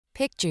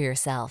Picture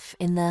yourself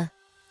in the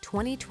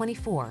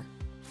 2024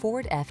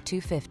 Ford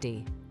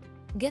F-250.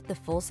 Get the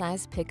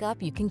full-size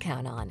pickup you can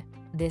count on.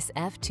 This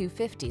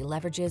F-250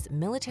 leverages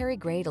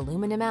military-grade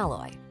aluminum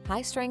alloy,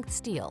 high-strength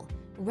steel,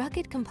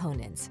 rugged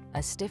components,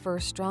 a stiffer,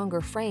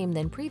 stronger frame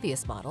than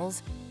previous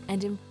models,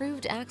 and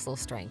improved axle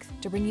strength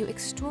to bring you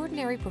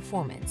extraordinary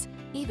performance,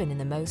 even in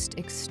the most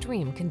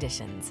extreme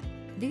conditions.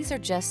 These are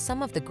just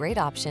some of the great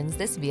options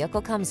this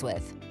vehicle comes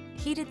with: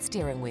 heated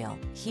steering wheel,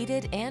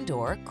 heated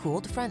and/or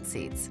cooled front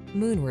seats,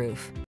 moonroof,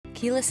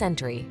 keyless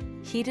entry,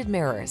 heated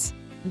mirrors,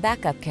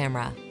 backup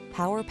camera,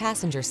 power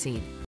passenger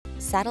seat,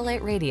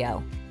 satellite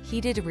radio,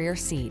 heated rear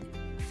seat,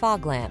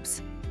 fog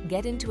lamps.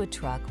 Get into a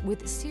truck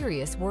with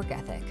serious work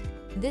ethic.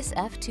 This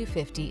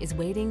F-250 is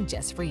waiting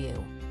just for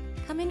you.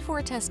 Come in for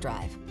a test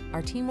drive.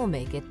 Our team will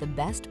make it the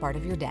best part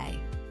of your day.